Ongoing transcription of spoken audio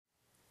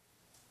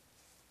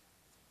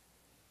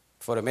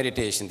For a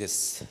meditation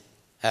this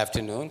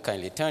afternoon,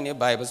 kindly turn your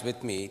Bibles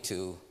with me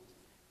to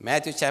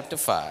Matthew chapter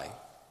 5.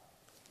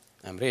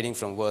 I'm reading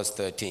from verse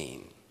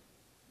 13.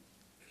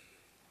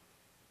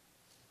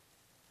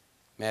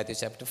 Matthew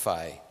chapter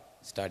 5,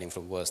 starting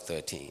from verse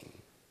 13.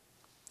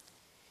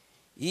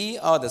 Ye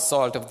are the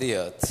salt of the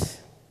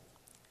earth,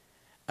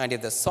 and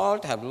if the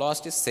salt have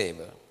lost its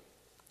savor,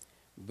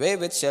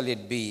 wherewith shall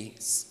it be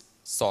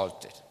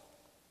salted?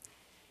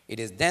 It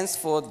is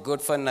thenceforth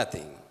good for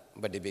nothing,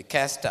 but to be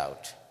cast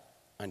out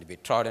and to be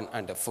trodden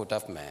under foot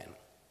of man.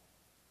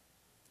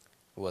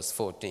 Verse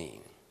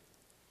 14.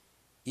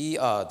 Ye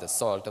are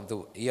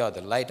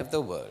the light of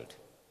the world.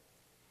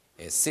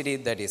 A city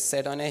that is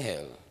set on a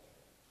hill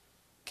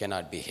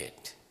cannot be hid.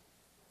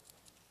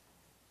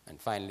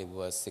 And finally,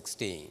 verse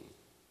 16.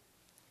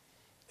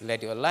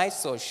 Let your light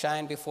so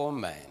shine before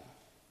men,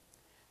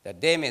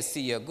 that they may see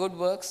your good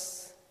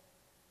works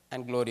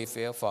and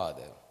glorify your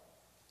Father,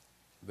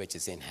 which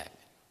is in heaven.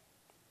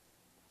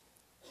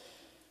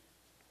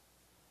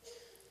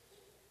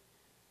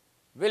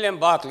 William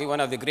Barclay, one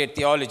of the great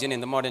theologians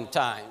in the modern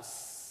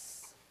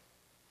times,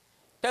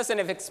 tells an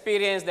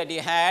experience that he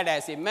had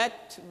as he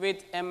met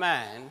with a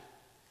man,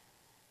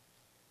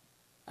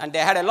 and they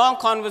had a long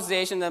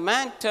conversation. The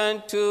man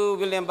turned to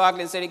William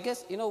Barclay and said,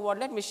 "Guess, you know what,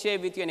 let me share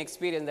with you an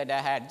experience that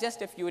I had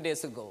just a few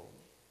days ago.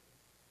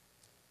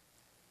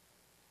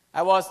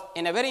 I was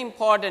in a very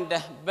important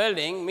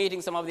building,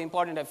 meeting some of the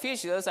important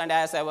officials, and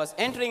as I was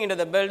entering into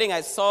the building,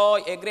 I saw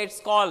a great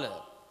scholar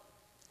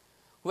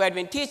who had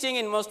been teaching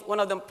in one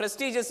of the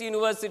prestigious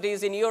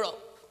universities in Europe.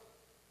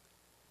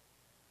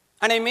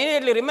 And I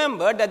immediately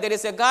remembered that there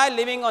is a guy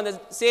living on the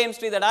same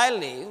street that I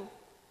live,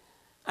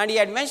 and he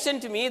had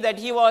mentioned to me that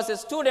he was a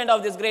student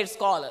of this great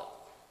scholar.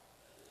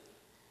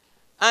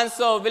 And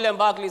so William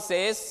Barclay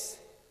says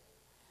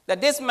that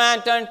this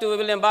man turned to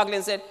William Barclay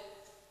and said,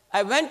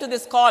 I went to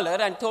this scholar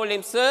and told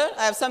him, sir,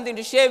 I have something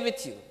to share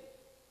with you.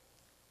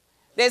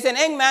 There's an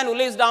young man who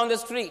lives down the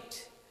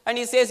street, and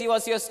he says he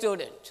was your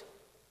student.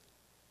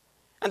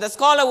 And the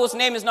scholar, whose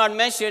name is not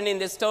mentioned in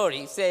this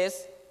story,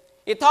 says,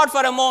 he thought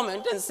for a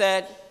moment and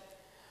said,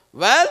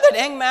 well, that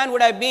young man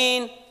would have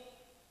been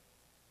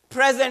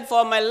present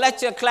for my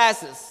lecture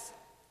classes,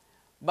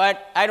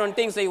 but I don't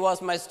think so he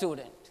was my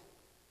student.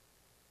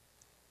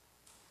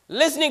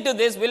 Listening to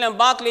this, William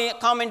Barclay,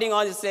 commenting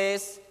on it,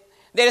 says,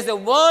 there is a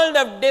world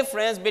of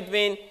difference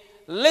between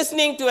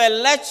listening to a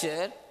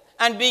lecture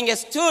and being a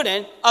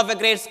student of a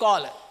great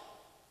scholar.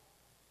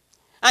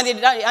 And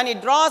he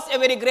draws a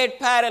very great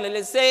parallel.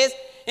 It says,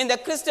 in the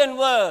Christian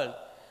world,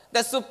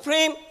 the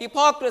supreme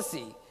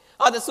hypocrisy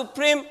or the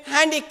supreme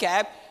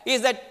handicap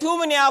is that too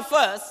many of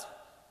us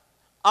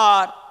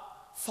are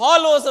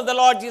followers of the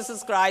Lord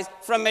Jesus Christ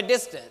from a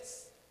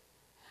distance,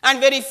 and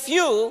very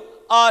few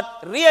are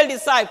real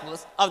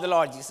disciples of the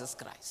Lord Jesus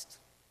Christ.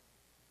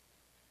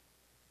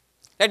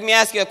 Let me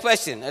ask you a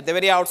question at the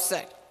very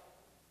outset.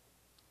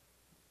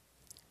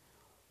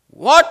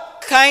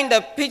 What kind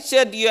of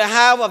picture do you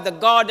have of the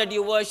God that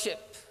you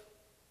worship?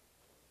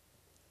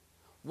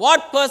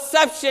 What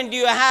perception do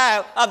you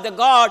have of the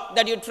God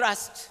that you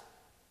trust?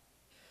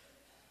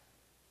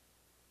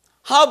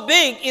 How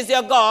big is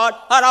your God,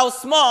 or how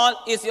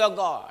small is your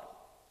God?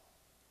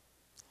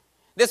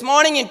 This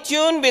morning, in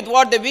tune with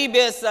what the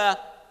VBS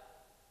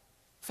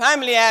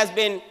family has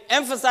been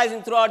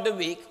emphasizing throughout the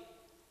week,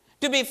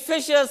 to be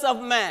fishers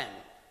of men.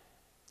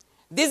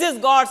 This is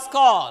God's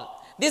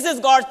call. This is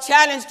God's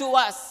challenge to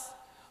us.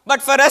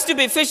 But for us to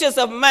be fishers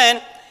of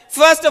men,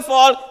 first of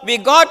all, we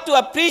got to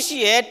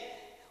appreciate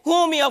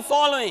whom we are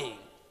following.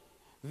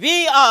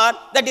 We are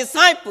the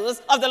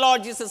disciples of the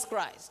Lord Jesus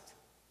Christ.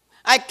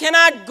 I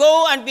cannot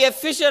go and be a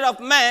fisher of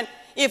men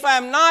if I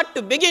am not,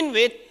 to begin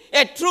with,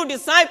 a true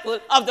disciple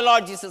of the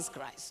Lord Jesus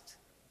Christ.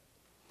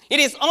 It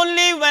is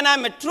only when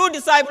I'm a true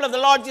disciple of the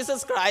Lord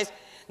Jesus Christ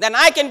then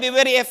I can be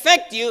very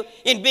effective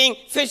in being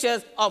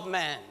fishers of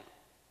men.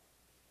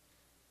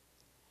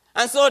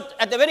 And so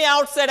at the very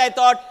outset I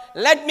thought,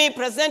 let me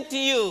present to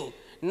you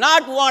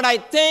not what I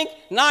think,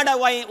 not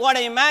what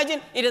I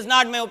imagine, it is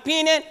not my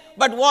opinion,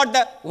 but what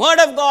the Word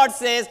of God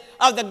says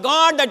of the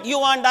God that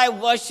you and I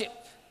worship.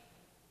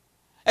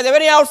 At the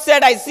very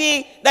outset I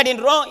see that in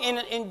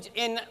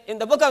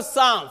the book of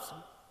Psalms,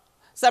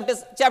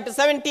 chapter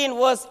 17,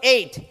 verse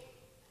 8,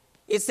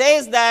 it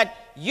says that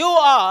you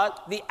are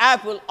the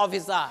apple of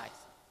his eyes.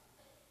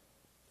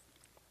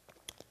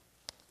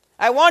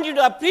 I want you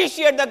to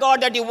appreciate the God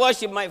that you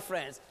worship, my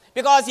friends,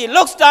 because he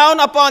looks down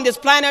upon this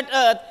planet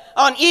Earth,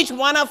 on each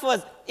one of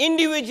us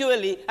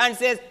individually, and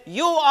says,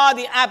 you are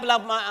the apple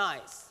of my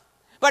eyes.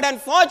 But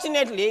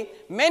unfortunately,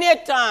 many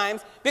a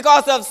times,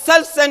 because of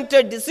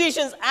self-centered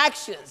decisions,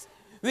 actions,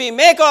 we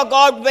make our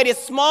God very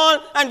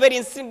small and very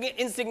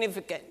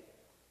insignificant.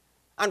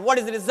 And what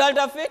is the result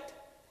of it?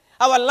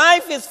 Our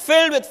life is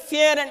filled with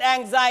fear and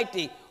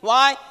anxiety.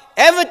 Why?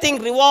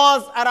 Everything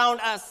revolves around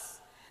us,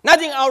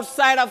 nothing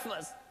outside of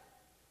us.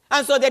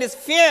 And so there is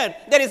fear,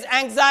 there is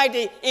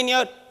anxiety in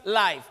your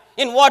life,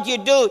 in what you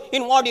do,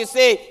 in what you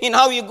say, in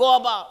how you go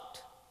about.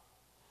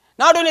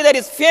 Not only there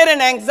is fear and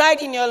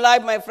anxiety in your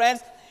life, my friends,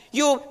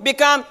 You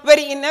become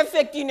very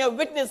ineffective in your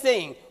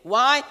witnessing.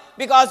 Why?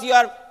 Because you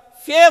are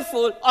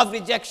fearful of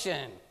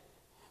rejection.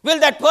 Will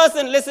that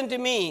person listen to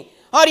me?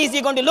 Or is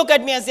he going to look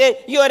at me and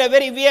say, you are a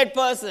very weird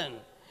person.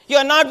 You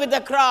are not with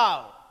the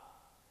crowd.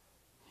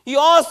 You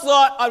also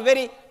are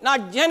very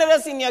not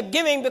generous in your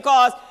giving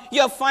because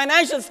your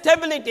financial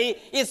stability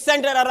is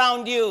centered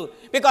around you.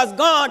 Because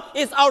God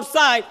is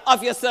outside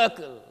of your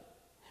circle.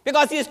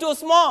 Because he is too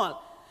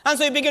small. And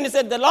so you begin to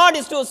say, the Lord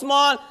is too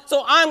small,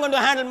 so I'm going to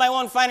handle my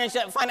own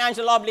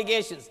financial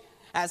obligations.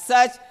 As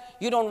such,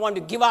 you don't want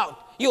to give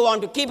out. You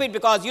want to keep it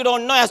because you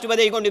don't know as to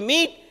whether you're going to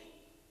meet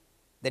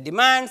the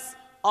demands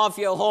of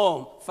your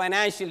home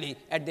financially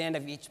at the end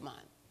of each month.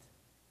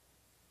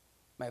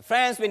 My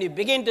friends, when you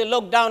begin to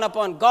look down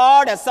upon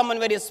God as someone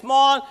very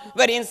small,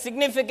 very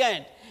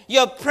insignificant,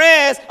 your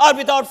prayers are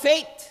without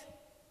faith.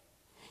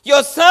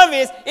 Your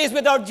service is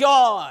without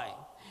joy.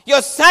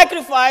 Your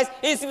sacrifice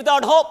is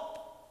without hope.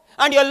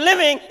 And your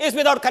living is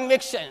without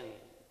conviction.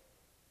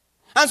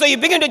 And so you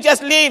begin to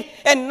just live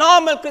a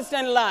normal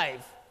Christian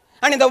life.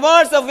 And in the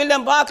words of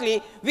William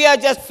Barclay, we are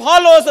just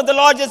followers of the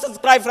Lord Jesus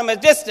Christ from a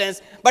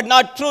distance, but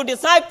not true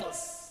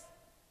disciples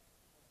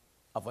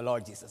of our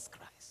Lord Jesus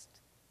Christ.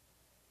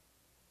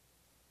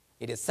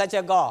 It is such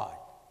a God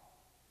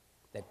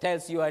that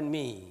tells you and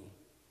me,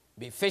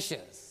 be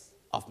fishers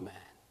of men.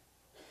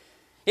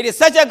 It is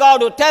such a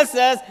God who tells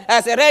us,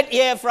 as I read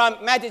here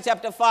from Matthew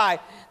chapter 5,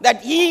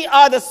 that ye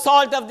are the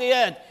salt of the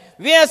earth.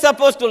 We are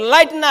supposed to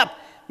lighten up,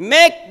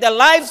 make the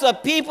lives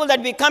of people that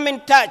we come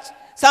in touch,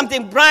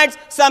 something bright,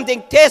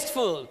 something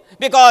tasteful,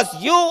 because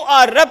you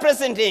are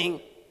representing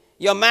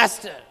your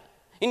master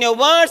in your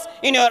words,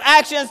 in your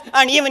actions,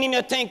 and even in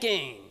your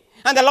thinking.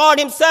 And the Lord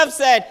himself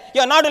said,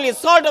 you are not only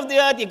salt of the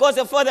earth, he goes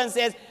further and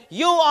says,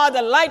 you are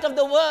the light of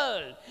the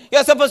world. You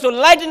are supposed to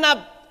lighten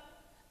up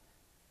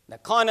the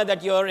corner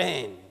that you're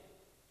in.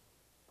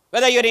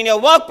 Whether you're in your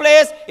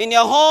workplace, in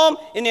your home,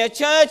 in your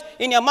church,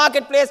 in your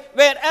marketplace,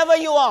 wherever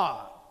you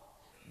are.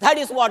 That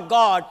is what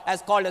God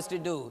has called us to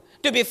do.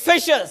 To be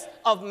fishers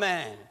of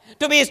men.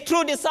 To be his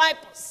true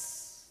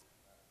disciples.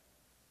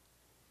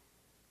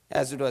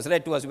 As it was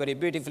read to us very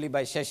beautifully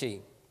by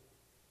Shashi.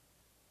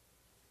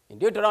 In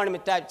Deuteronomy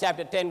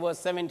chapter 10 verse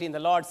 17, the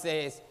Lord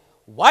says,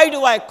 why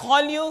do I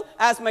call you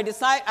as my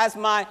disciple,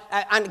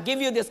 and give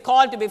you this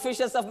call to be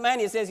fishers of men?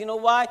 He says, you know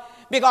why?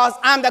 Because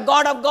I'm the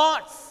God of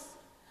gods.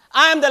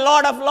 I am the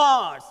Lord of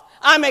lords.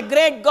 I'm a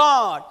great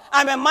God.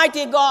 I'm a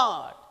mighty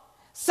God.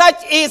 Such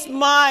is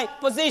my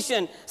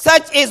position.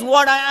 Such is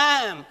what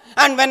I am.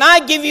 And when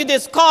I give you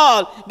this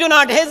call, do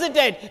not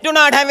hesitate. Do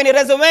not have any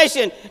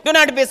reservation. Do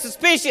not be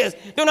suspicious.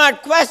 Do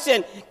not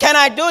question, can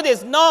I do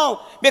this?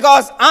 No,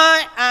 because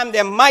I am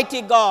the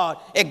mighty God,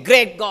 a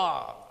great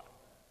God.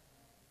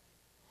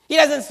 He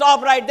doesn't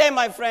stop right there,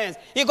 my friends.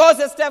 He goes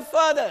a step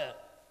further.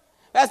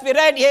 As we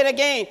read here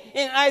again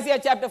in Isaiah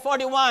chapter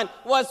 41,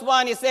 verse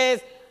 1, he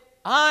says,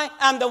 I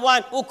am the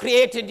one who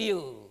created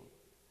you.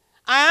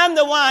 I am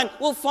the one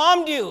who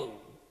formed you.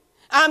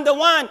 I am the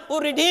one who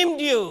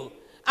redeemed you.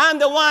 I am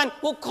the one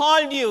who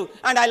called you.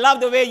 And I love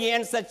the way he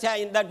ends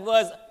in that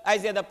verse,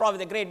 Isaiah the prophet,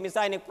 the great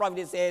messianic prophet,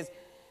 he says,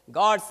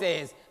 God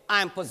says,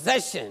 I am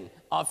possession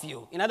of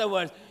you. In other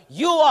words,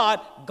 you are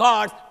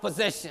God's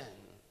possession.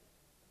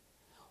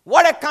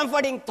 What a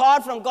comforting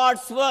thought from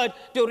God's word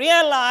to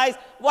realize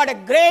what a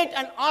great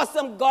and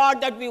awesome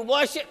God that we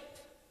worship.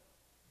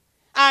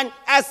 And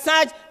as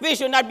such, we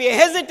should not be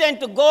hesitant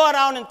to go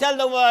around and tell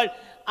the world,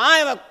 I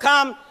have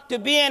come to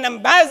be an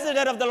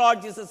ambassador of the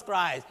Lord Jesus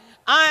Christ.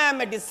 I am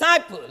a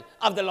disciple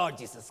of the Lord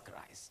Jesus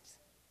Christ.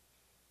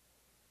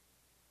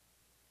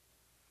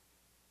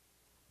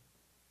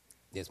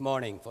 This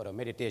morning for a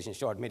meditation,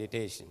 short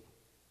meditation,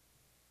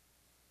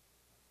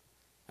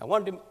 I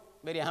want to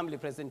very humbly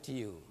present to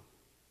you,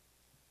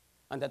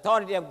 on the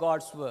authority of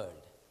God's word,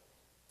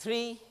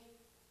 3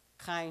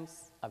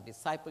 kinds of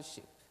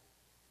discipleship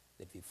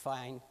that we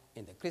find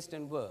in the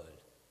Christian world,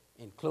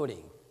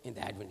 including in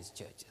the Adventist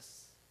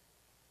churches.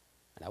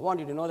 And I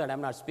want you to know that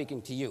I'm not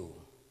speaking to you,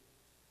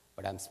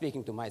 but I'm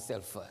speaking to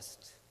myself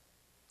first.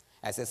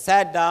 As I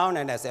sat down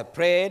and as I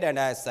prayed and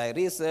as I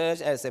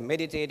researched, as I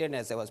meditated, and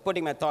as I was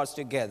putting my thoughts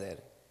together,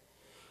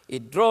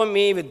 it drove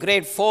me with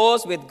great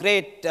force, with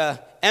great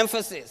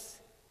emphasis,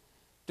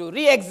 to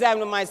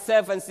re-examine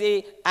myself and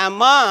see,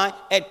 am I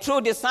a true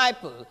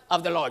disciple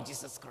of the Lord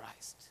Jesus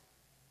Christ?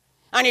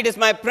 And it is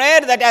my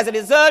prayer that as a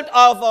result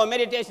of our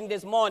meditation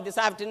this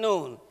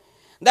afternoon,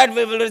 that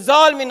we will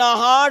resolve in our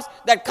hearts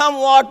that come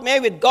what may,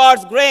 with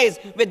God's grace,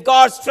 with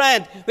God's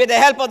strength, with the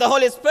help of the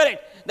Holy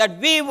Spirit, that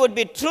we would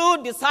be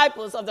true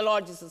disciples of the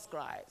Lord Jesus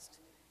Christ.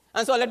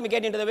 And so let me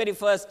get into the very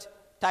first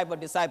type of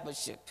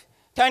discipleship.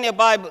 Turn your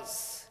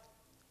Bibles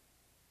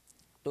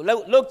to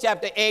Luke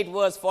chapter 8,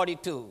 verse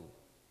 42.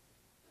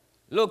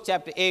 Luke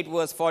chapter 8,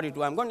 verse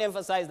 42. I'm going to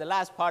emphasize the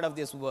last part of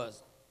this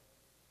verse.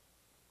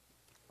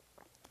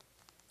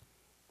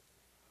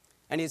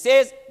 And he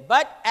says,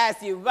 but as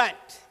he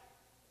went,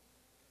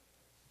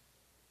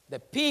 the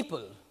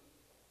people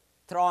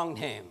thronged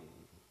him.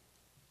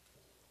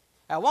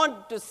 I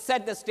want to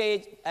set the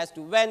stage as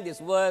to when this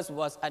verse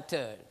was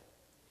uttered.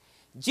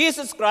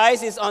 Jesus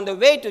Christ is on the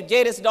way to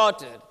Jairus'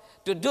 daughter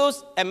to do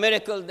a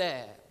miracle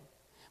there.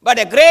 But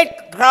a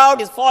great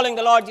crowd is following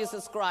the Lord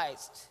Jesus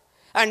Christ.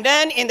 And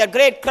then in the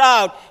great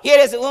crowd, here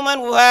is a woman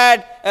who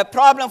had a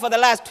problem for the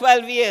last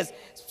 12 years,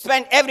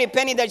 spent every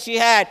penny that she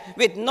had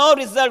with no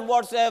result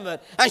whatsoever.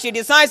 And she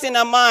decides in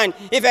her mind,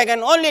 if I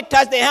can only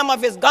touch the hem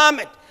of his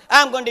garment,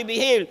 I'm going to be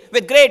healed.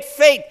 With great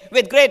faith,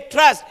 with great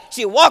trust,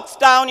 she walks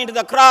down into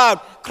the crowd,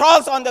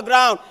 crawls on the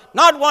ground,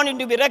 not wanting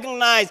to be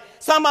recognized.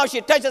 Somehow she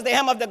touches the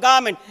hem of the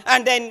garment,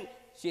 and then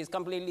she is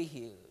completely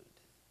healed.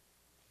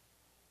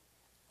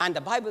 And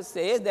the Bible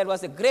says there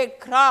was a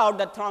great crowd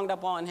that thronged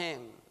upon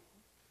him.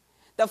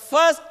 The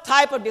first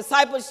type of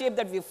discipleship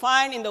that we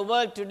find in the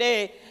world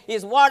today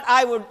is what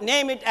I would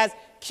name it as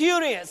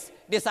curious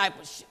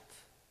discipleship.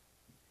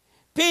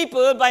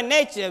 People by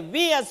nature,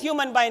 we as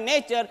human by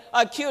nature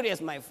are curious,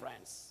 my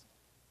friends.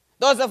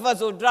 Those of us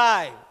who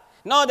drive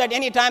know that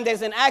anytime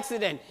there's an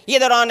accident,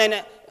 either on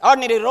an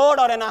ordinary road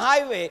or on a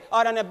highway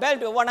or on a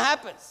beltway, what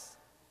happens?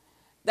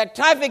 The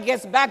traffic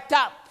gets backed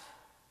up.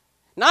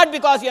 Not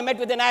because you met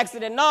with an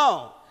accident,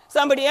 no.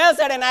 Somebody else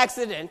had an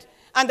accident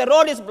and the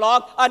road is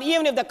blocked, or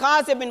even if the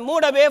cars have been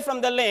moved away from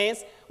the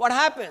lanes, what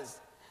happens?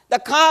 The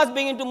cars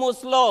begin to move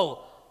slow.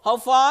 How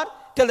far?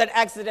 Till that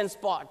accident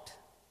spot.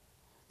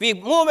 We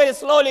move very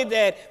slowly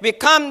there. We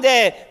come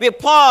there. We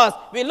pause.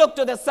 We look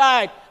to the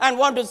side and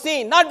want to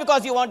see. Not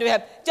because you want to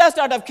help, just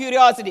out of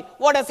curiosity.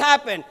 What has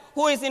happened?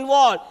 Who is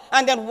involved?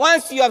 And then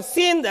once you have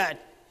seen that,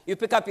 you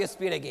pick up your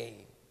speed again.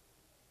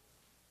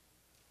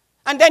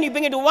 And then you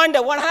begin to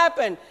wonder what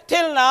happened.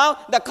 Till now,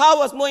 the car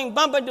was moving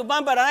bumper to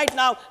bumper. Right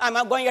now, I'm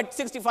going at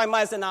 65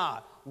 miles an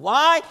hour.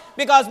 Why?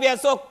 Because we are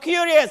so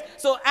curious,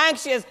 so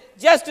anxious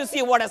just to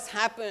see what has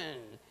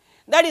happened.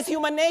 That is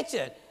human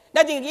nature.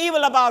 Nothing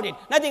evil about it.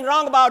 Nothing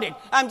wrong about it.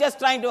 I'm just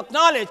trying to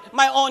acknowledge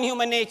my own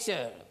human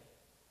nature.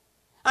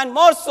 And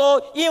more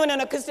so, even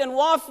in a Christian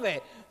warfare,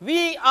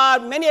 we are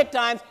many a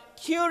times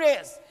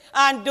curious.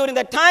 And during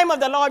the time of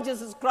the Lord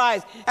Jesus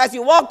Christ, as he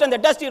walked on the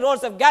dusty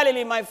roads of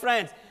Galilee, my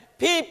friends,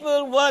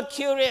 people were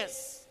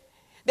curious.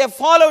 They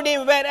followed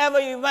him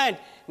wherever he went,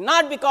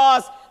 not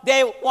because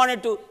they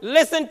wanted to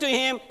listen to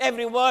him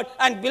every word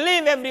and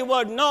believe every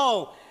word.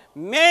 No,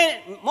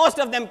 most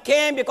of them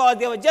came because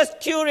they were just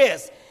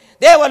curious.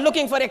 They were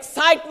looking for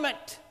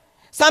excitement,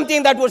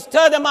 something that would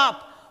stir them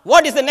up.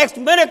 What is the next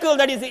miracle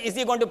that is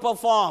he going to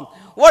perform?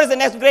 What is the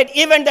next great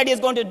event that he is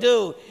going to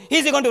do?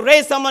 Is he going to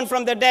raise someone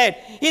from the dead?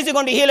 Is he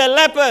going to heal a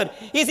leper?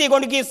 Is he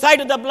going to give sight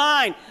to the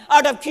blind?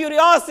 Out of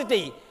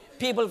curiosity,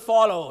 people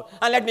followed.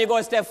 And let me go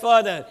a step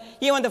further.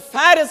 Even the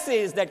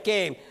Pharisees that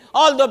came,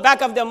 although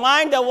back of their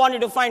mind they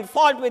wanted to find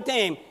fault with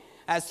him,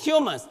 as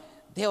humans,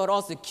 they were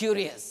also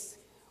curious.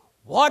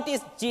 What is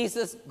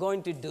Jesus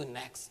going to do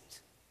next?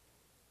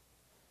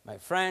 My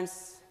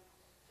friends,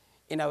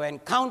 in our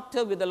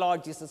encounter with the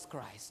Lord Jesus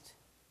Christ,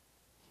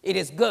 it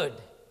is good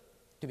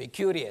to be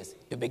curious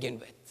to begin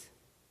with.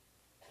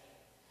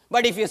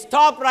 But if you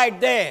stop right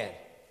there,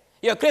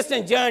 your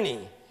Christian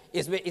journey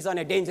is on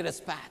a dangerous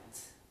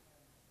path.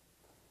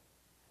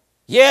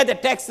 Here the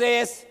text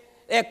says,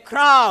 a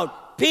crowd,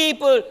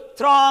 people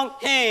thronged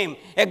him.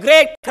 A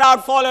great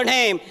crowd followed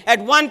him. At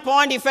one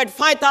point, he fed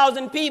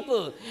 5,000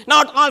 people.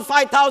 Not all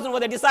 5,000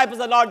 were the disciples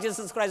of the Lord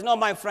Jesus Christ. No,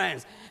 my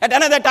friends. At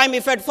another time,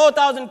 he fed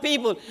 4,000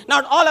 people.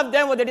 Not all of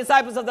them were the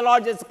disciples of the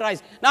Lord Jesus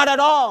Christ. Not at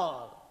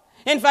all.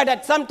 In fact,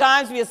 at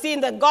sometimes we have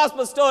seen the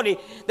gospel story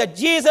that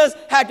Jesus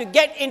had to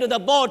get into the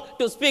boat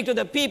to speak to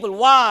the people.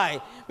 Why?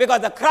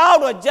 Because the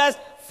crowd was just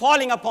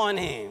falling upon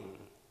him.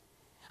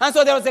 And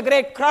so there was a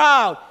great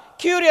crowd,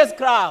 curious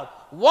crowd,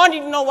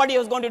 wanting to know what he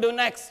was going to do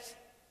next.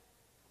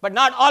 But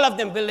not all of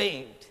them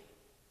believed.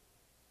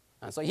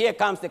 And so here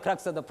comes the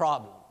crux of the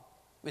problem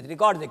with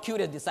regard to the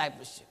curious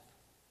discipleship.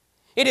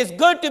 It is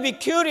good to be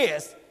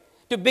curious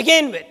to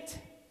begin with.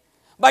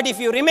 But if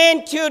you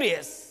remain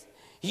curious,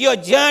 your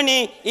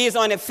journey is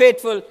on a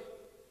faithful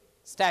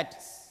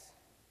status.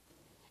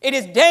 It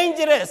is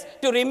dangerous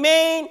to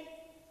remain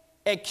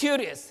a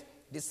curious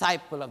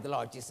disciple of the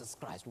Lord Jesus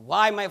Christ.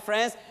 Why, my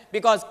friends?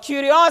 Because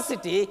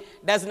curiosity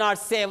does not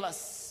save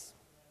us.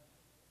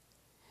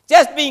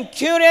 Just being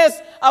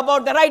curious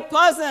about the right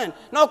person,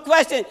 no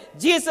question.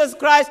 Jesus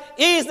Christ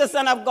is the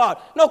Son of God.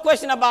 No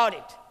question about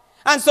it.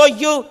 And so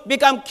you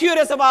become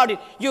curious about it.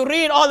 You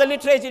read all the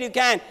literature you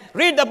can.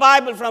 Read the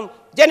Bible from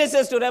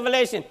Genesis to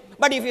Revelation.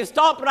 But if you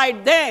stop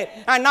right there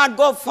and not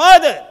go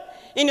further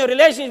in your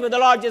relationship with the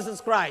Lord Jesus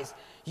Christ,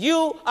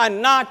 you are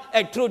not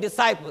a true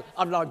disciple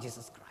of Lord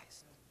Jesus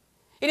Christ.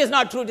 It is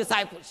not true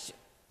discipleship.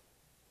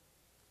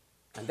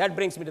 And that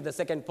brings me to the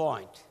second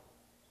point.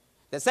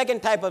 The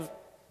second type of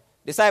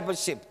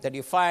discipleship that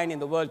you find in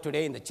the world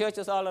today, in the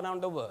churches all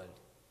around the world,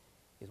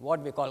 is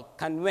what we call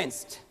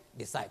convinced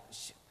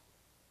discipleship.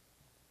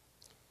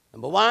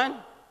 Number one,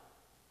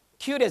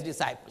 curious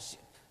discipleship.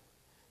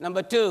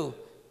 Number two,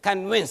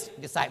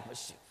 convinced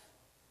discipleship.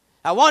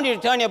 I want you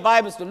to turn your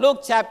Bibles to Luke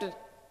chapter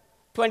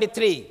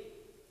 23.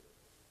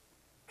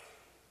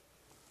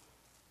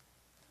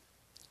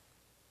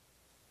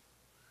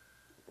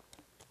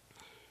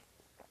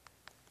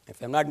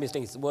 If I'm not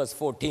mistaken, it's verse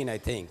 14, I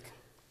think,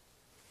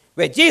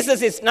 where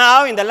Jesus is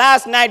now in the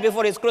last night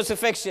before his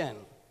crucifixion.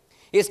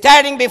 He's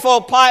standing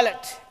before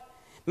Pilate.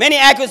 Many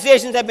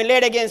accusations have been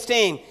laid against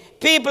him.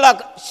 People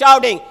are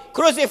shouting,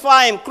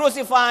 crucify him,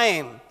 crucify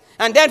him.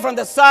 And then from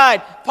the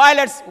side,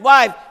 Pilate's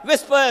wife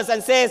whispers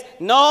and says,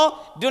 no,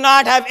 do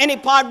not have any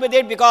part with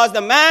it, because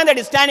the man that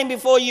is standing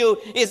before you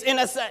is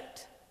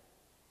innocent.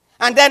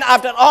 And then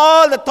after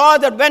all the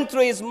thoughts that went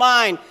through his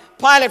mind,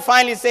 Pilate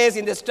finally says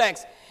in this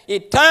text, he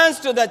turns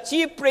to the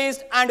chief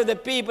priest and to the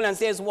people and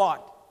says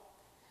what?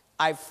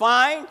 I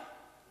find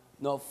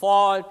no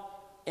fault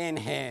in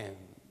him.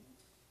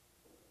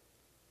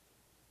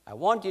 I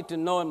want you to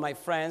know, my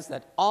friends,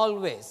 that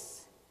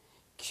always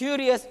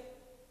curious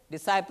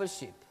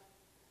discipleship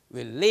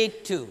will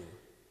lead to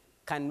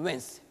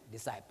convinced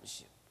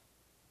discipleship.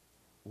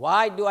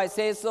 Why do I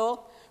say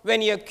so?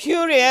 When you're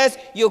curious,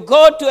 you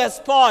go to a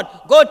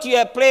spot, go to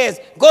a place,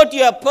 go to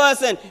a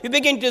person, you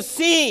begin to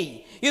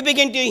see, you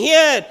begin to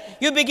hear,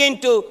 you begin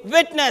to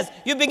witness,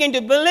 you begin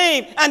to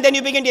believe, and then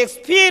you begin to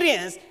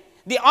experience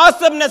the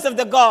awesomeness of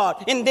the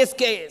God in this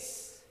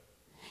case.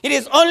 It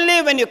is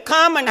only when you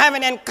come and have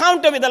an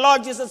encounter with the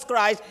Lord Jesus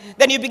Christ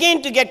that you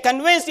begin to get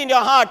convinced in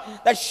your heart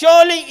that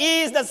surely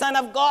He is the Son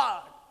of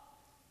God,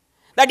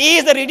 that He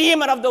is the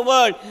Redeemer of the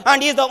world,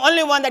 and He is the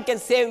only one that can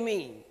save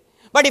me.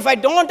 But if I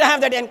don't have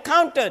that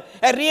encounter,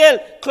 a real,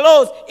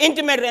 close,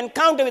 intimate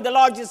encounter with the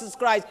Lord Jesus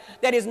Christ,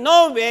 there is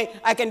no way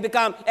I can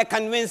become a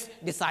convinced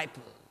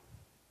disciple.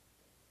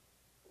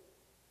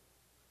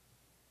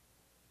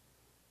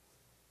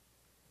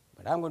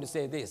 But I'm going to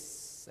say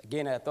this,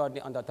 again, on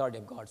the authority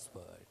of God's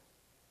word.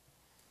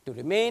 To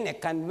remain a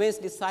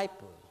convinced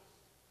disciple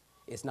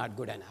is not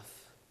good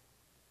enough.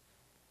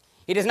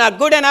 It is not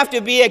good enough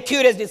to be a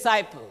curious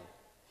disciple,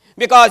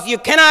 because you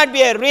cannot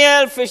be a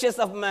real fisher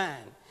of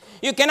man.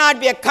 You cannot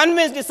be a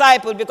convinced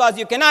disciple because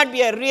you cannot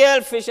be a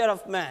real fisher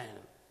of man.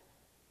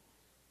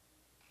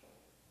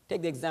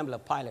 Take the example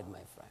of Pilate,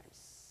 my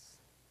friends.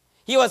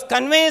 He was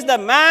convinced the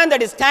man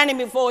that is standing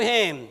before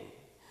him,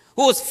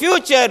 whose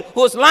future,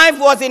 whose life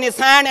was in his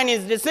hand and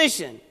his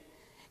decision,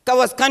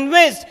 was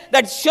convinced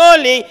that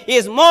surely he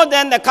is more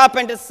than the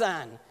carpenter's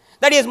son,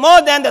 that he is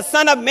more than the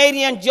son of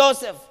Mary and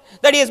Joseph,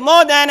 that he is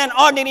more than an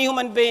ordinary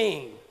human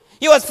being.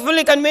 He was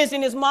fully convinced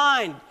in his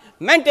mind.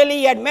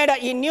 Mentally,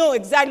 he knew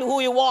exactly who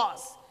he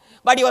was,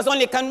 but he was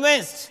only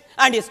convinced,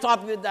 and he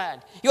stopped with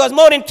that. He was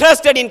more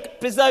interested in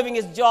preserving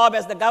his job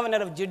as the governor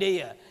of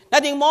Judea,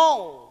 nothing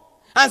more.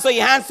 And so he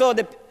hands over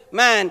the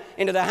man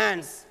into the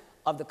hands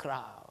of the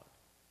crowd.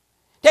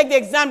 Take the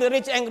example of the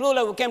rich young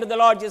ruler who came to the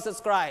Lord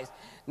Jesus Christ.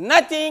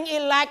 Nothing he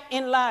lacked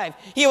in life.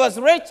 He was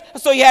rich,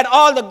 so he had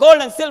all the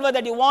gold and silver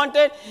that he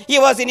wanted. He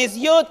was in his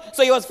youth,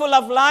 so he was full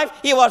of life.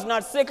 He was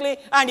not sickly,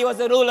 and he was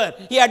a ruler.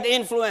 He had the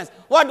influence.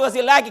 What was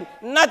he lacking?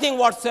 Nothing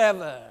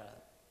whatsoever.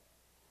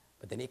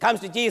 But then he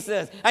comes to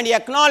Jesus, and he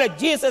acknowledged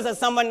Jesus as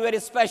someone very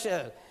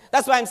special.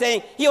 That's why I'm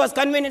saying he was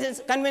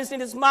convinced in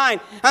his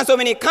mind. And so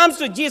when he comes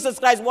to Jesus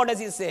Christ, what does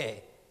he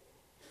say?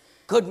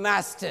 Good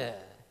master.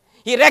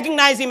 He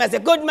recognized him as a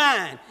good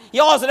man. He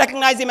also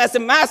recognized him as a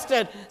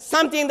master,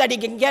 something that he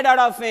can get out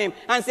of him,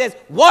 and says,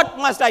 what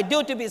must I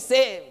do to be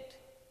saved?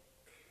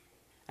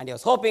 And he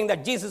was hoping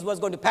that Jesus was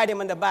going to pat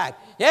him on the back.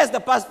 Yes, the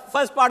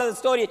first part of the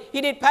story,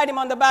 he did pat him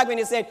on the back when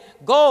he said,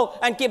 go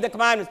and keep the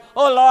commandments.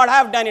 Oh Lord, I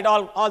have done it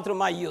all through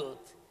my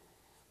youth.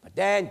 But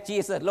then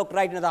Jesus looked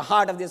right into the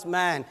heart of this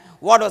man,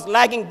 what was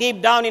lacking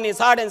deep down in his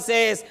heart, and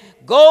says,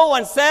 go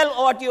and sell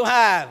what you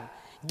have.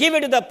 Give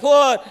it to the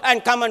poor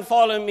and come and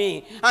follow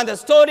me. And the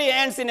story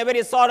ends in a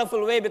very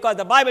sorrowful way, because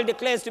the Bible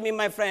declares to me,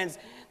 my friends,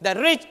 the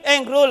rich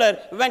young ruler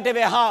went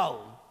away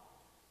how?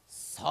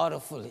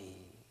 Sorrowfully.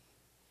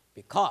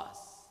 Because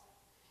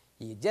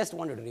he just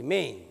wanted to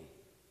remain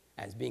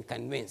as being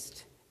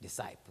convinced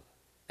disciple,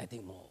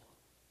 nothing more.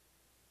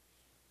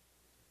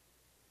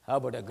 How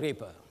about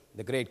Agrippa,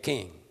 the great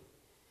king?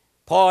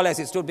 Paul, as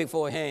he stood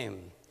before him,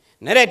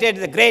 narrated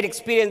the great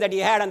experience that he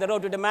had on the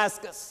road to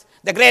Damascus.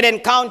 The great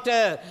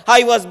encounter, how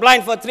he was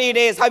blind for 3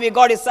 days, how he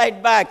got his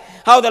sight back,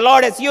 how the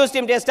Lord has used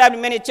him to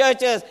establish many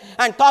churches,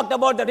 and talked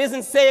about the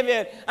risen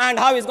Savior and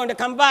how he's going to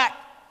come back.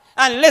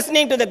 And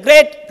listening to the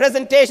great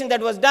presentation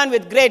that was done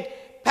with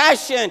great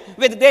passion,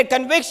 with great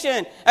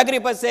conviction,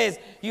 Agrippa says,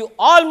 you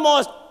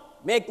almost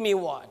make me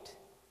what?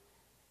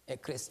 A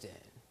Christian.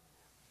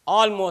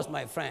 Almost,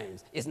 my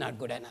friends, is not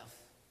good enough.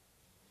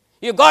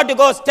 You got to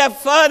go a step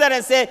further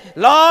and say,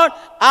 Lord,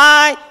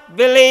 I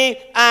believe,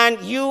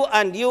 and you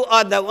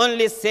are the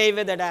only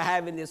Savior that I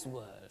have in this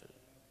world.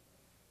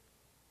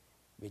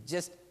 We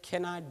just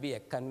cannot be a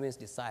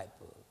convinced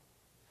disciple.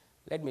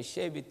 Let me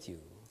share with you,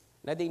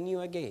 nothing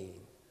new again.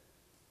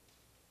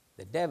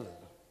 The devil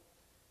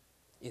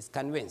is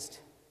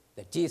convinced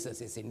that Jesus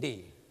is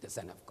indeed the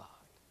Son of God.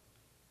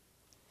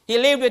 He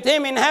lived with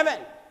him in heaven.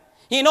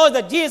 He knows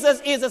that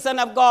Jesus is the Son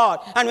of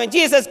God. And when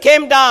Jesus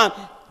came down,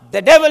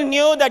 the devil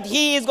knew that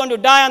he is going to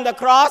die on the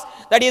cross,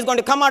 that he is going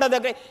to come out of the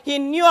grave. He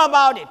knew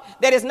about it.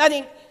 There is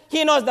nothing.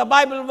 He knows the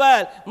Bible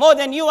well. More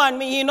than you and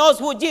me, he knows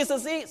who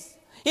Jesus is.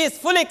 He is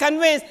fully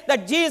convinced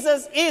that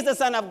Jesus is the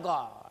Son of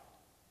God.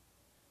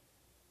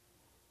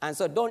 And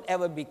so don't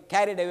ever be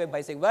carried away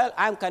by saying, well,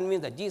 I'm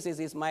convinced that Jesus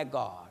is my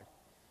God.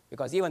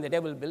 Because even the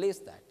devil believes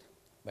that.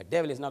 But the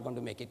devil is not going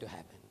to make it to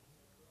heaven.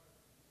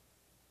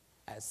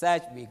 As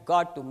such, we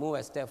got to move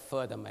a step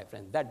further, my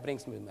friends. That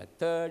brings me to my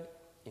third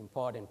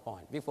important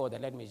point. Before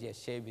that, let me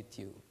just share with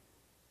you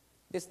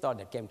this thought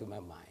that came to my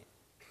mind.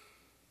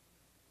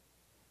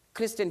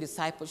 Christian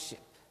discipleship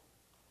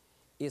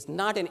is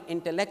not an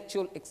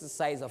intellectual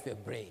exercise of your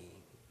brain,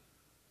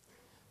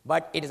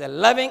 but it is a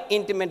loving,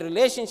 intimate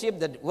relationship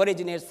that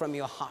originates from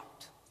your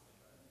heart.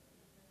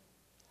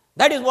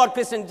 That is what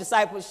Christian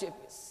discipleship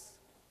is.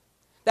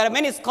 There are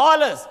many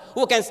scholars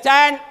who can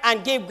stand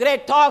and give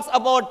great talks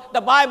about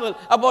the Bible,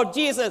 about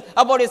Jesus,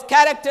 about his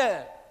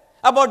character,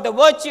 about the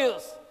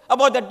virtues,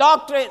 about the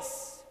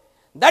doctrines.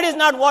 That is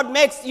not what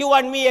makes you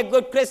and me a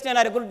good Christian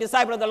or a good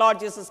disciple of the Lord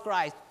Jesus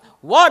Christ.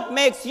 What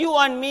makes you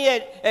and me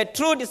a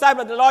true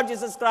disciple of the Lord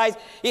Jesus Christ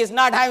is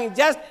not having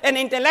just an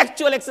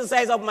intellectual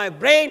exercise of my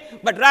brain,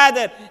 but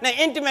rather an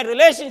intimate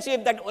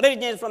relationship that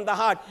originates from the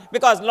heart.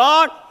 Because,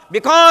 Lord,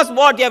 because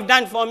what you have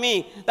done for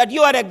me, that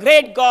you are a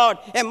great God,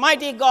 a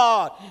mighty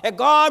God, a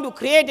God who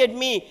created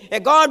me,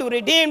 a God who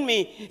redeemed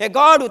me, a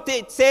God who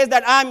says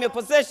that I am your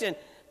possession.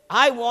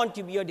 I want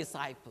to be your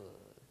disciple.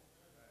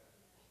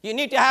 You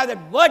need to have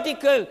that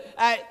vertical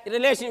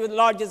relationship with the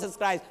Lord Jesus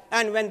Christ.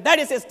 And when that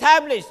is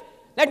established,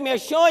 let me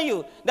assure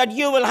you that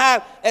you will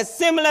have a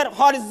similar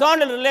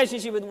horizontal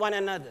relationship with one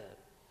another.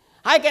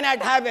 I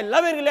cannot have a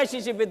loving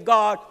relationship with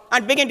God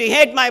and begin to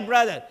hate my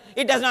brother.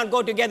 It does not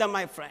go together,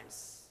 my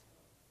friends.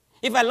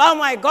 If I love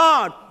my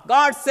God,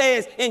 God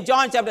says in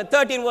John chapter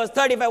 13, verse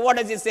 35, what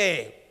does he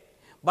say?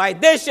 By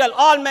this shall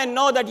all men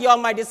know that you are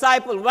my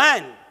disciple.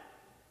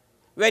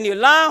 When you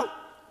love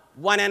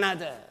one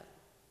another.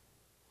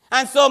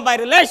 And so my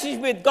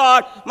relationship with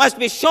God must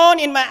be shown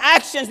in my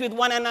actions with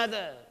one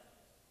another.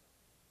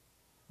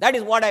 That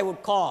is what I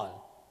would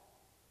call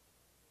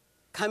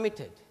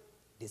committed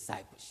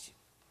discipleship.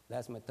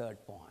 That's my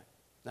third point.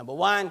 Number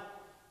one,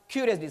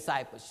 curious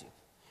discipleship.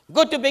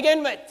 Good to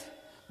begin with,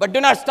 but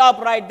do not stop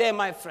right there,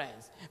 my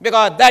friends,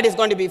 because that is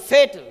going to be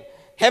fatal.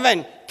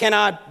 Heaven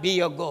cannot be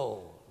your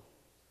goal.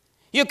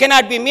 You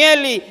cannot be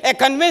merely a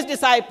convinced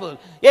disciple.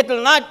 It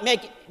will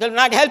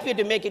not help you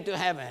to make it to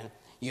heaven.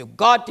 You've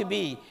got to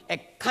be a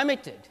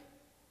committed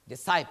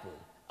disciple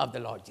of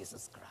the Lord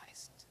Jesus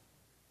Christ.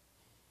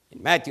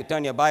 In Matthew,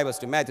 turn your Bibles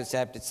to Matthew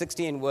chapter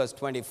 16, verse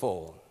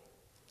 24.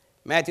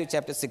 Matthew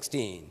chapter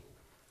 16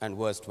 and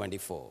verse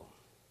 24.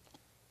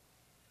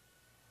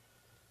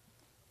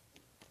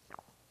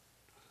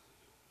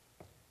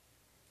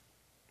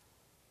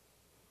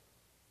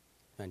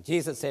 And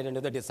Jesus said unto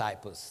the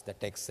disciples, the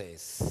text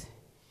says,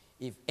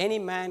 if any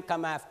man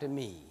come after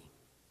me,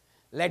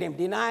 let him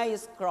deny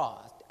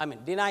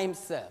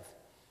himself,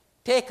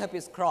 take up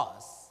his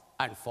cross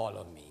and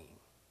follow me.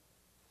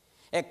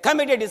 A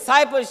committed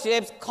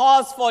discipleship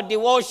calls for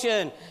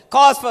devotion,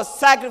 calls for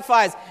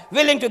sacrifice,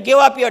 willing to give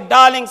up your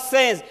darling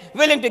sins,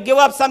 willing to give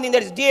up something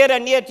that is dear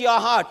and near to your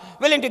heart,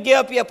 willing to give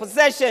up your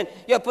possession,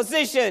 your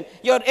position,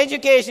 your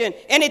education,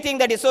 anything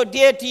that is so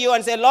dear to you,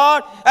 and say,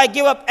 Lord, I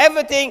give up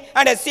everything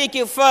and I seek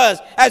you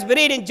first. As we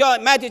read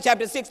in Matthew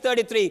chapter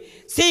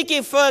 6:33, seek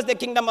ye first the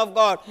kingdom of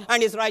God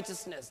and his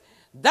righteousness.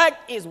 That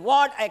is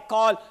what I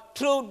call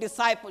true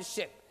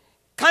discipleship,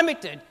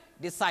 committed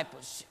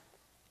discipleship.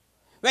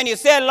 When you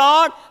say,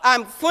 Lord,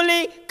 I'm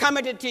fully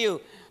committed to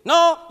you.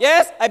 No,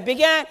 yes, I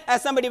began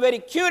as somebody very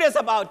curious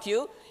about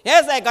you.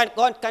 Yes, I got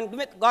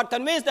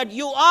convinced that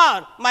you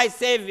are my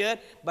Savior.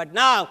 But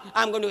now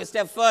I'm going to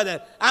step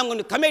further. I'm going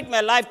to commit my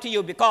life to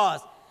you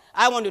because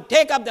I want to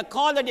take up the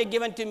call that you've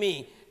given to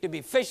me to be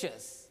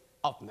fishers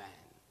of men.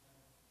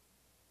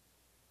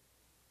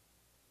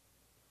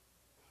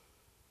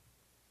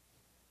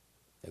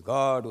 The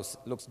God who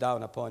looks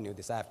down upon you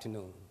this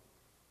afternoon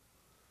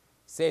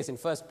says in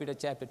 1 Peter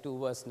chapter 2,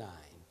 verse 9,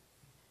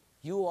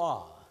 you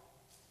are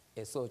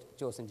a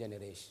chosen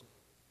generation,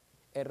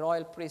 a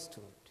royal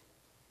priesthood,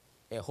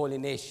 a holy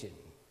nation,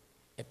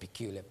 a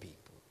peculiar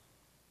people.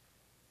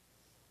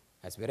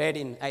 As we read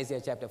in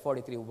Isaiah chapter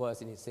 43, verse,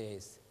 and it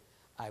says,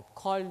 I've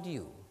called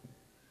you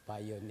by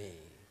your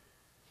name.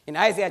 In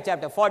Isaiah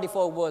chapter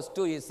 44, verse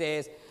 2, it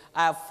says,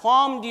 I have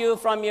formed you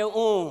from your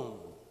womb,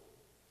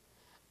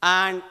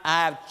 and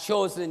I have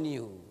chosen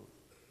you.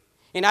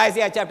 In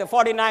Isaiah chapter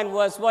 49,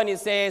 verse 1, it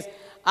says,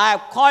 I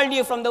have called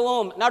you from the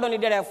womb. Not only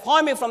did I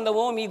form you from the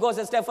womb, he goes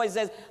a step further, he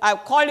says, I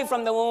have called you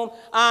from the womb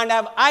and I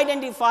have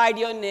identified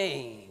your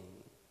name.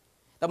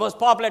 The most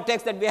popular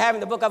text that we have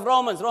in the book of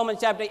Romans, Romans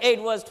chapter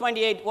 8, verse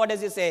 28, what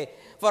does it say?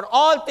 For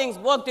all things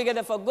work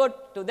together for good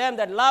to them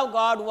that love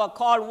God, who are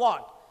called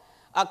what?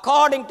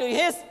 According to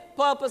his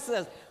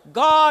purposes.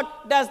 God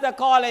does the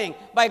calling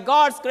by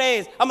God's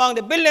grace. Among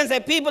the billions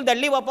of people that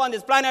live upon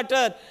this planet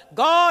Earth,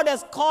 God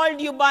has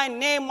called you by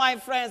name, my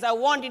friends. I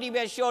want you to be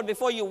assured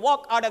before you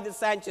walk out of this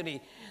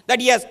sanctuary that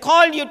he has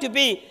called you to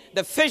be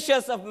the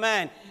fishers of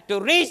men, to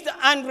reach the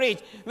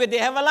unreached with the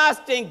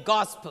everlasting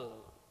gospel.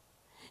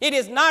 It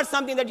is not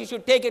something that you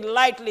should take it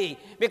lightly,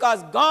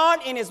 because God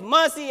in his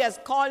mercy has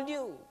called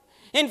you.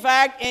 In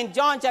fact, in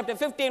John chapter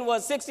 15,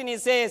 verse 16, he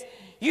says,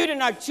 you did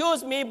not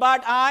choose me,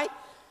 but I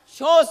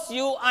chose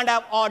you and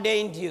have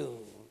ordained you.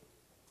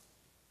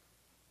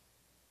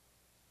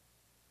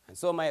 And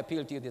so my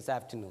appeal to you this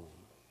afternoon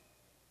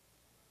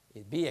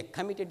is, be a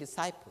committed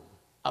disciple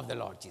of the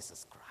Lord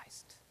Jesus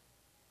Christ,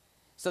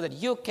 so that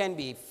you can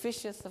be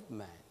fishers of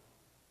men,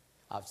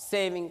 of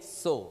saving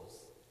souls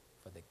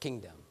for the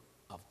kingdom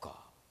of God.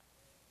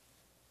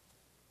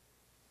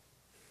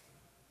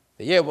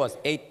 The year was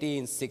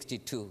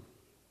 1862.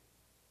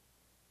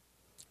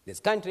 This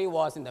country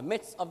was in the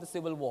midst of the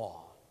Civil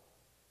War.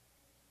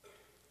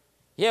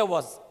 Here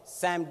was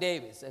Sam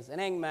Davis, as a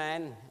young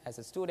man, as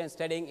a student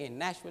studying in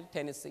Nashville,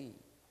 Tennessee.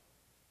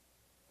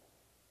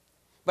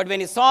 But when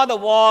he saw the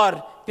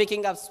war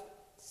picking up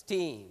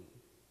steam,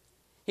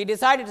 he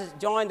decided to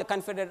join the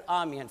Confederate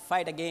Army and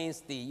fight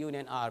against the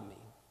Union Army.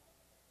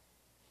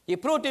 He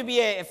proved to be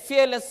a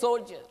fearless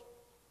soldier,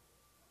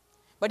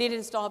 but he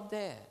didn't stop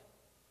there.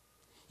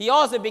 He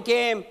also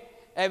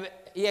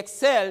he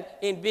excelled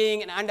in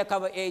being an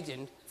undercover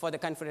agent for the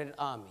Confederate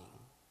Army.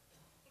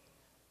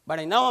 But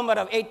in November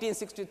of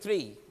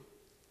 1863,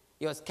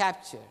 he was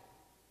captured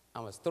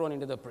and was thrown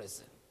into the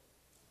prison.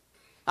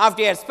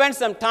 After he had spent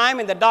some time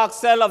in the dark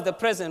cell of the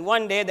prison,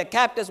 one day the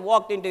captors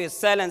walked into his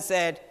cell and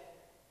said,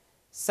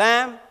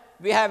 Sam,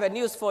 we have a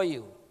news for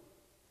you.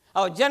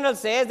 Our general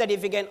says that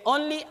if you can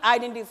only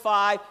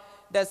identify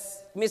the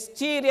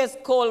mysterious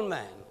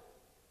Coleman,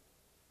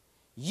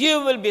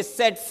 you will be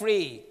set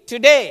free.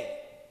 Today,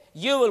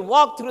 you will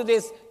walk through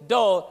this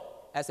door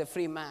as a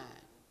free man.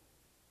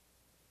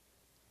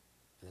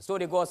 The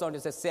story goes on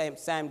to say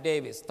Sam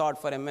Davis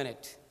thought for a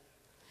minute,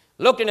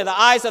 looked into the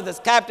eyes of the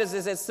captors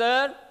and said,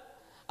 Sir,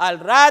 I'll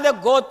rather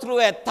go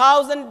through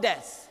 1,000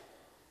 deaths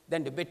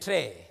than to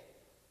betray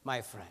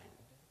my friend.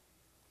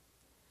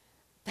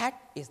 That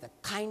is the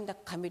kind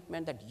of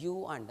commitment that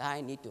you and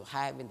I need to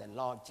have in the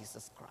Lord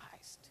Jesus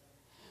Christ.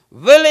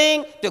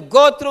 Willing to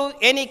go through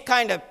any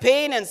kind of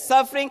pain and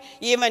suffering,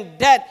 even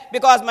death,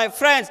 because, my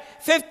friends,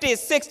 50,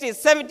 60,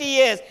 70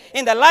 years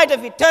in the light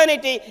of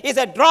eternity is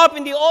a drop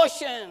in the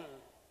ocean.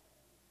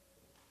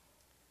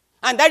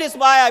 And that is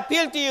why I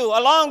appeal to you,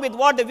 along with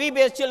what the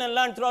VBS children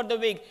learned throughout the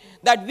week,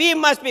 that we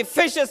must be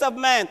fishers of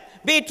men,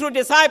 be true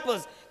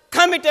disciples,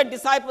 committed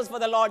disciples for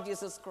the Lord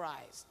Jesus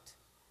Christ.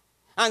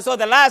 And so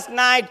the last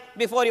night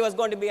before he was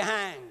going to be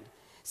hanged,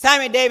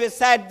 Sammy Davis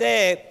sat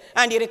there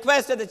and he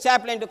requested the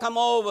chaplain to come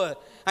over.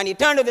 And he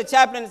turned to the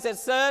chaplain and said,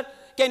 Sir,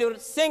 can you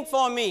sing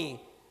for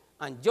me?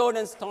 And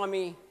Jordan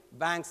Stormy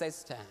Banks I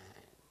stand.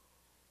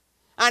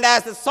 And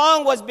as the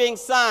song was being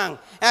sung,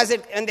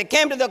 and they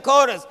came to the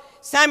chorus,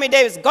 Sammy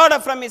Davis got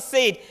up from his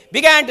seat,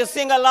 began to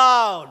sing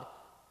aloud,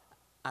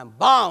 I'm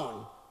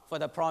bound for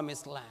the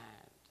promised land.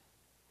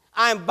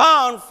 I'm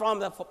bound from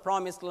the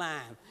promised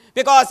land.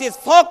 Because his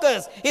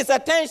focus, his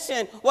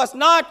attention was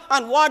not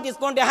on what is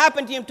going to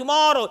happen to him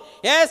tomorrow.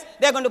 Yes,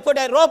 they're going to put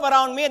a rope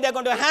around me, they're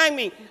going to hang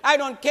me. I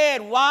don't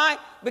care. Why?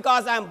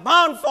 Because I'm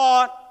bound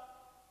for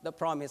the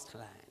promised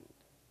land.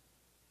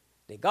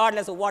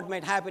 Regardless of what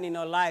might happen in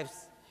our lives,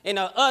 in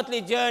our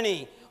earthly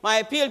journey, my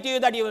appeal to you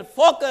that you will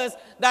focus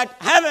that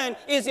heaven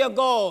is your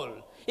goal.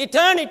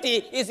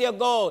 Eternity is your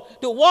goal.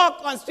 To walk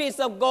on streets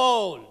of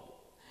gold.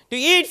 To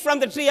eat from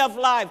the tree of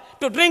life,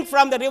 to drink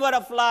from the river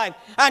of life,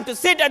 and to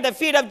sit at the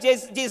feet of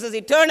Jesus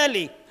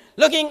eternally,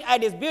 looking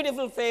at his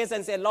beautiful face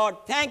and say, Lord,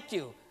 thank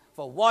you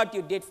for what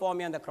you did for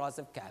me on the cross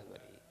of Calvary.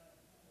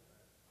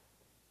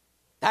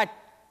 That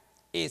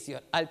is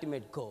your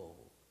ultimate goal.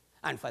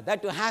 And for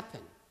that to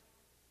happen,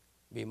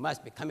 we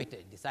must be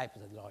committed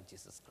disciples of the Lord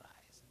Jesus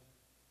Christ.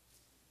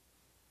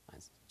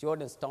 And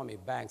Jordan Stormy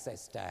Banks I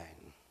stand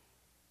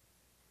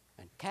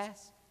and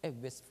cast a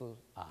wistful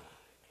eye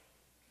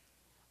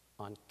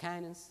on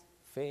Canaan's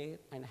fair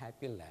and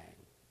happy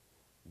land,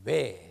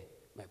 where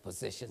my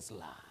possessions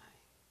lie.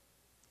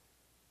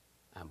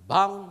 I'm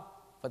bound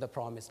for the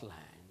promised land.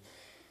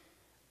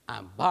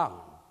 I'm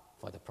bound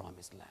for the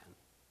promised land.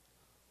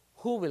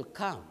 Who will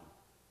come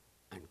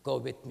and go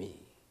with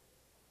me?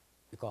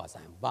 Because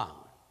I'm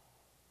bound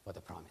for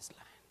the promised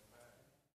land.